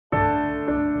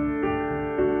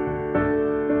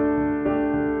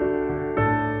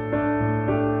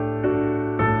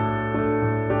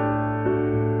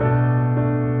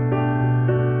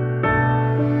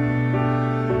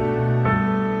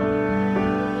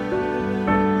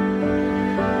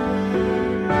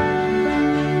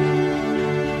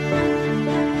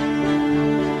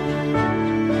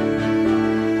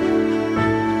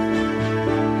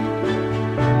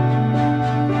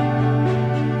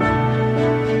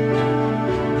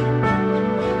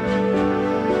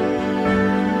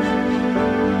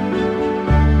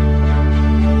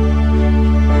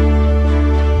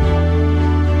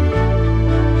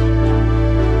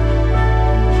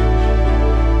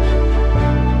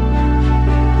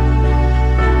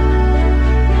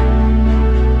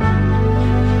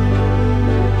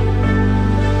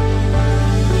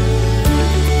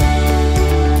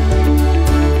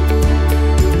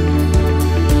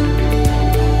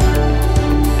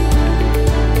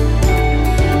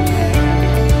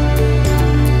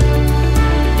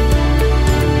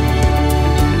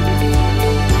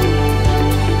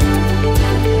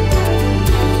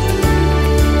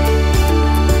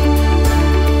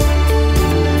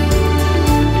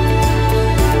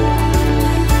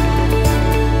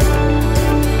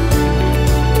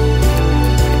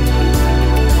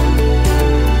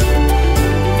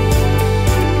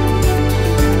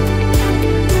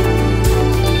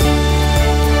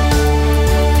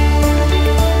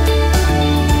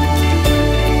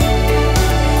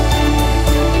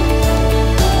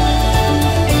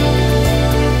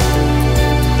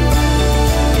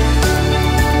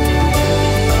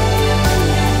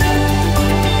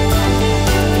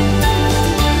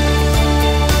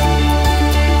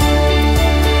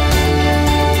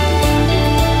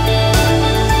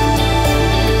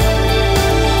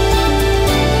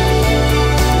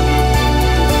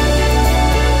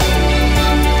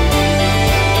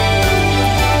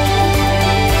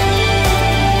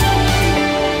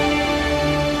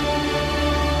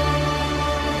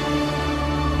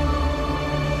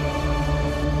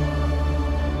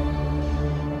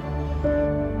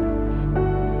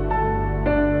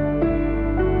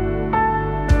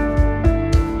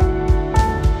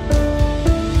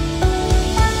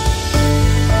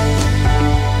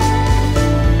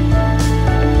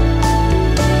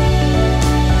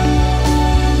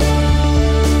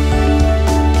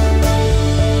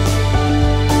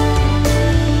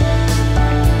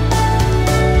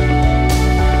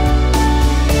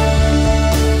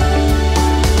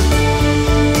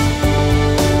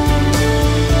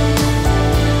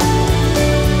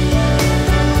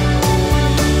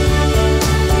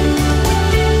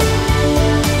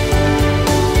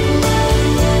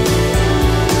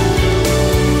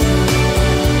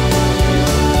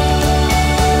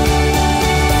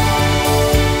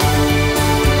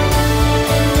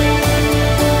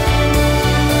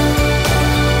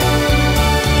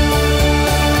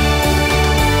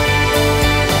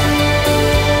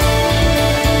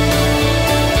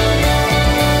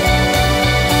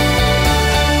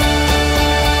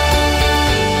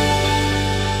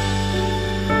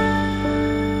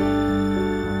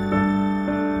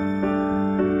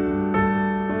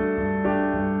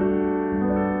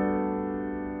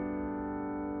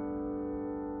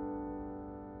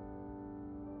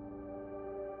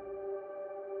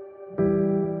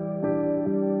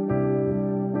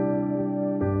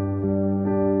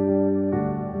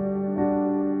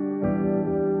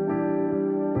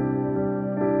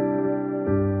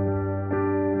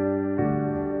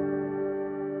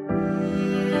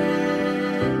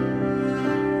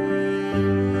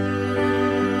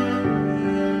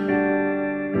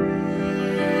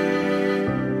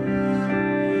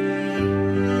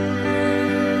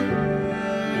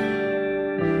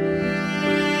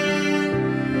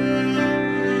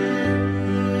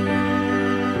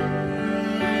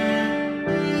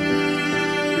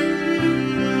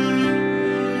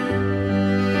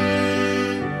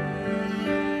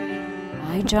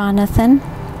Jonathan.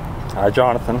 I,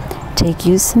 Jonathan. Take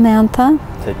you, Samantha.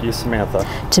 Take you, Samantha.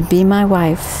 To be my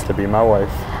wife. To be my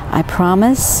wife. I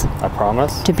promise. I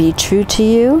promise. To be true to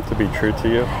you. To be true to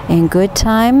you. In good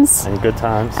times. In good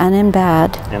times. And in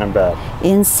bad. And in bad.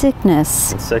 In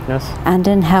sickness. In sickness. And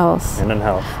in health. And in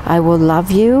health. I will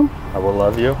love you. I will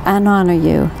love you. And honor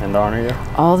you. And honor you.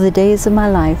 All the days of my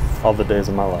life. All the days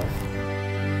of my life.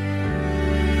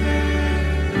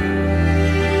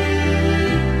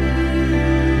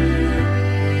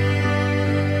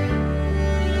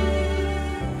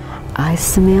 I,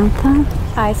 Samantha.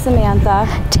 I, Samantha.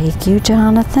 Take you,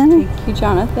 Jonathan. Take you,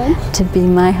 Jonathan. To be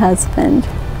my husband.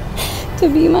 To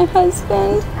be my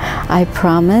husband. I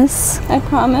promise. I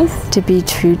promise. To be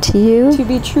true to you. To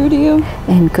be true to you.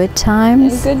 In good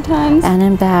times. In good times. And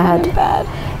in bad. And in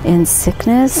bad. In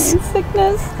sickness. In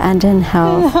sickness. And in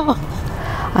health.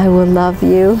 I will love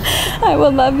you. I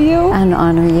will love you. And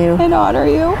honor you. And honor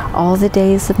you. All the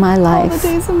days of my life. All the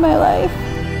days of my life.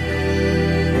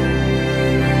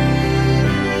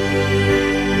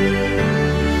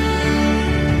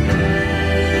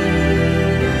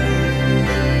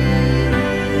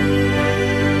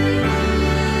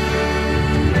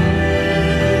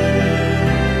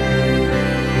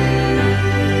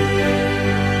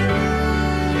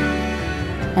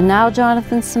 And now,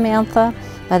 Jonathan, Samantha,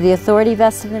 by the authority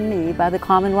vested in me by the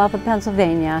Commonwealth of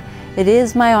Pennsylvania, it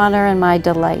is my honor and my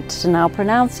delight to now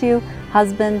pronounce you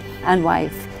husband and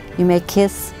wife. You may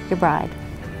kiss your bride.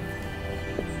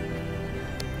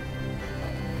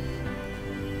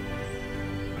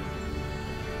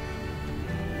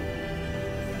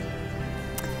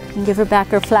 You can give her back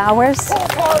her flowers.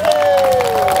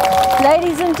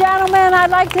 Ladies and gentlemen, I'd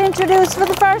like to introduce for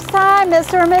the first time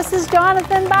Mr. and Mrs.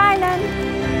 Jonathan Bynan.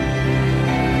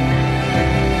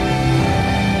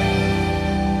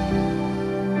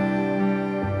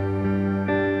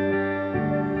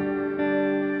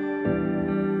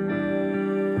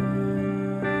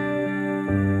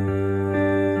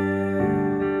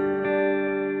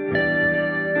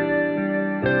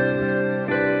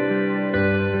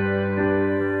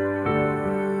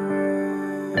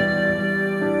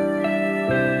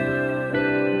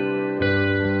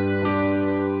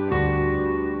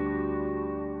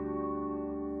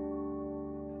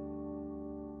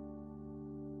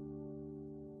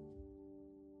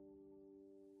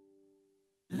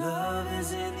 Love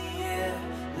is in the air,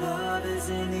 love is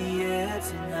in the air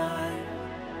tonight.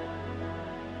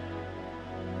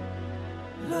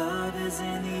 Love is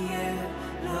in the air,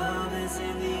 love is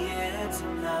in the air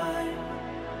tonight.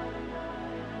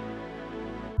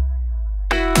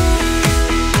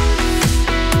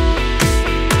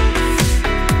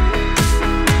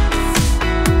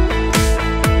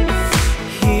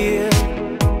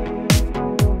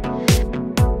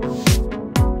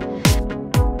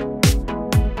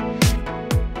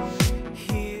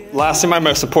 Lastly, my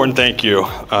most important thank you.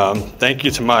 Thank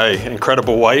you to my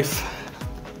incredible wife.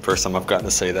 First time I've gotten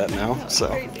to say that now.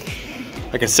 So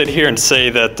I can sit here and say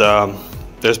that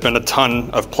there's been a ton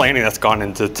of planning that's gone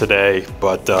into today,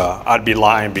 but I'd be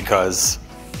lying because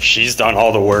she's done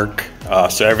all the work.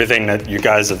 So everything that you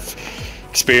guys have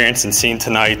experienced and seen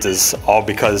tonight is all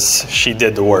because she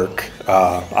did the work.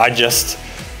 I just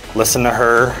listened to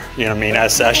her, you know what I mean,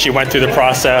 as she went through the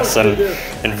process and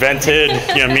invented,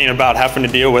 you know what I mean, about having to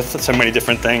deal with so many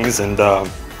different things, and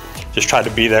just tried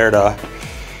to be there to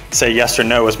say yes or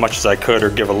no as much as I could or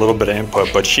give a little bit of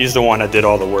input, but she's the one that did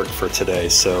all the work for today.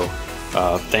 So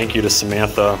thank you to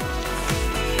Samantha.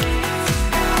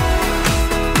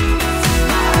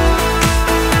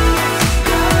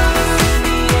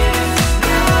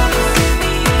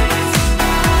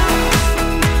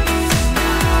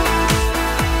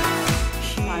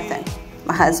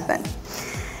 Husband.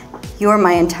 You are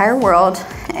my entire world,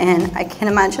 and I can't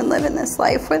imagine living this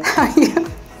life without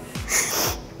you.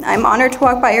 I'm honored to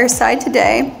walk by your side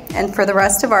today and for the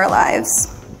rest of our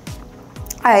lives.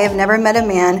 I have never met a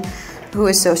man who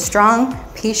is so strong,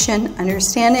 patient,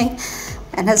 understanding,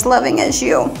 and as loving as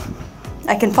you.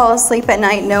 I can fall asleep at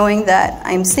night knowing that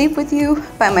I'm safe with you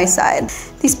by my side.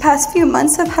 These past few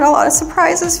months have had a lot of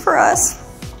surprises for us,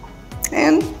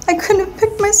 and I couldn't have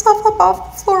picked myself up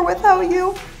off the floor without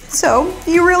you. So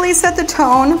you really set the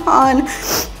tone on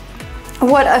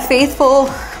what a faithful,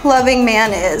 loving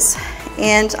man is.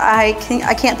 And I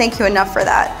can't thank you enough for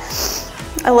that.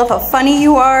 I love how funny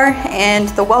you are and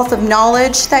the wealth of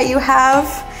knowledge that you have.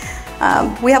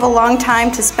 We have a long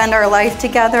time to spend our life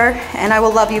together, and I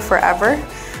will love you forever,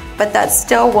 but that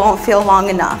still won't feel long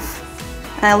enough.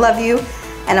 And I love you,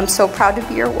 and I'm so proud to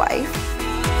be your wife.